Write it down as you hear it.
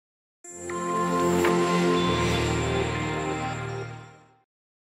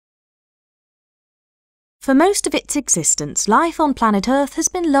For most of its existence, life on planet Earth has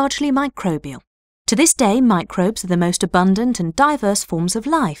been largely microbial. To this day, microbes are the most abundant and diverse forms of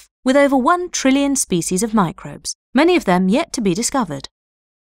life, with over 1 trillion species of microbes, many of them yet to be discovered.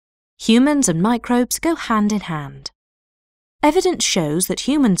 Humans and microbes go hand in hand. Evidence shows that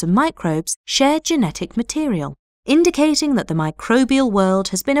humans and microbes share genetic material, indicating that the microbial world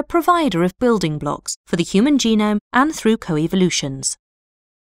has been a provider of building blocks for the human genome and through coevolutions.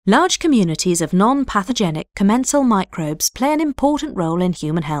 Large communities of non-pathogenic commensal microbes play an important role in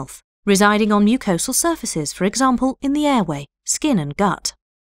human health, residing on mucosal surfaces, for example, in the airway, skin and gut.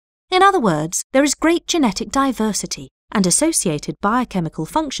 In other words, there is great genetic diversity and associated biochemical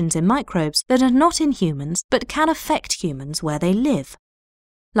functions in microbes that are not in humans but can affect humans where they live.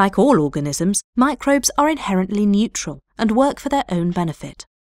 Like all organisms, microbes are inherently neutral and work for their own benefit.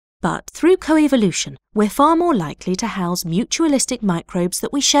 But through coevolution, we're far more likely to house mutualistic microbes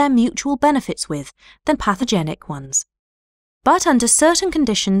that we share mutual benefits with than pathogenic ones. But under certain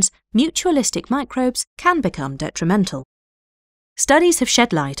conditions, mutualistic microbes can become detrimental. Studies have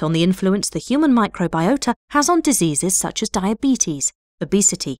shed light on the influence the human microbiota has on diseases such as diabetes,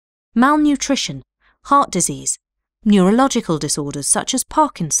 obesity, malnutrition, heart disease, neurological disorders such as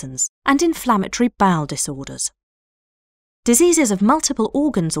Parkinson's, and inflammatory bowel disorders. Diseases of multiple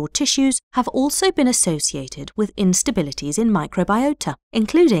organs or tissues have also been associated with instabilities in microbiota,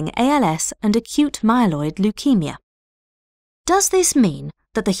 including ALS and acute myeloid leukemia. Does this mean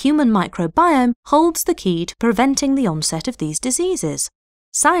that the human microbiome holds the key to preventing the onset of these diseases?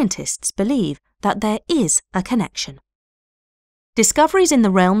 Scientists believe that there is a connection. Discoveries in the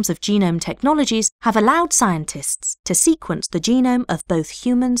realms of genome technologies have allowed scientists to sequence the genome of both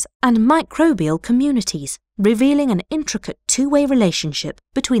humans and microbial communities, revealing an intricate two-way relationship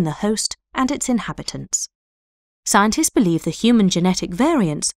between the host and its inhabitants. Scientists believe the human genetic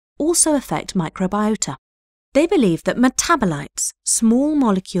variants also affect microbiota. They believe that metabolites, small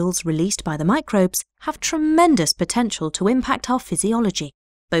molecules released by the microbes, have tremendous potential to impact our physiology,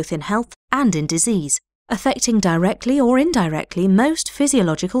 both in health and in disease, affecting directly or indirectly most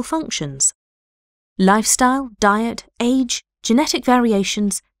physiological functions. Lifestyle, diet, age, genetic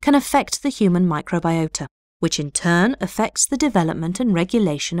variations can affect the human microbiota, which in turn affects the development and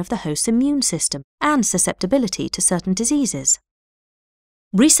regulation of the host's immune system and susceptibility to certain diseases.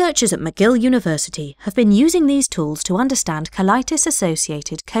 Researchers at McGill University have been using these tools to understand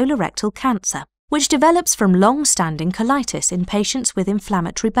colitis-associated colorectal cancer, which develops from long-standing colitis in patients with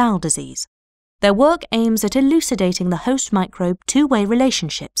inflammatory bowel disease. Their work aims at elucidating the host-microbe two-way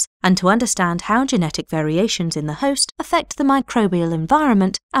relationships and to understand how genetic variations in the host affect the microbial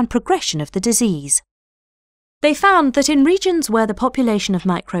environment and progression of the disease. They found that in regions where the population of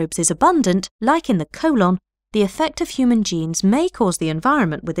microbes is abundant, like in the colon, the effect of human genes may cause the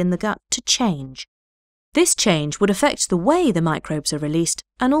environment within the gut to change. This change would affect the way the microbes are released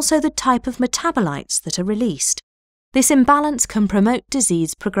and also the type of metabolites that are released. This imbalance can promote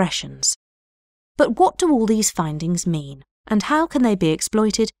disease progressions. But what do all these findings mean, and how can they be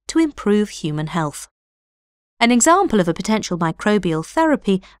exploited to improve human health? An example of a potential microbial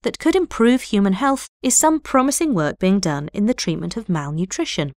therapy that could improve human health is some promising work being done in the treatment of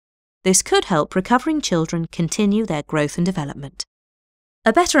malnutrition. This could help recovering children continue their growth and development.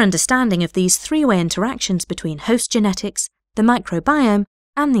 A better understanding of these three-way interactions between host genetics, the microbiome,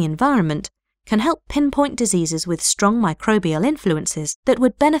 and the environment can help pinpoint diseases with strong microbial influences that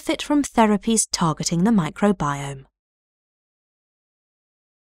would benefit from therapies targeting the microbiome.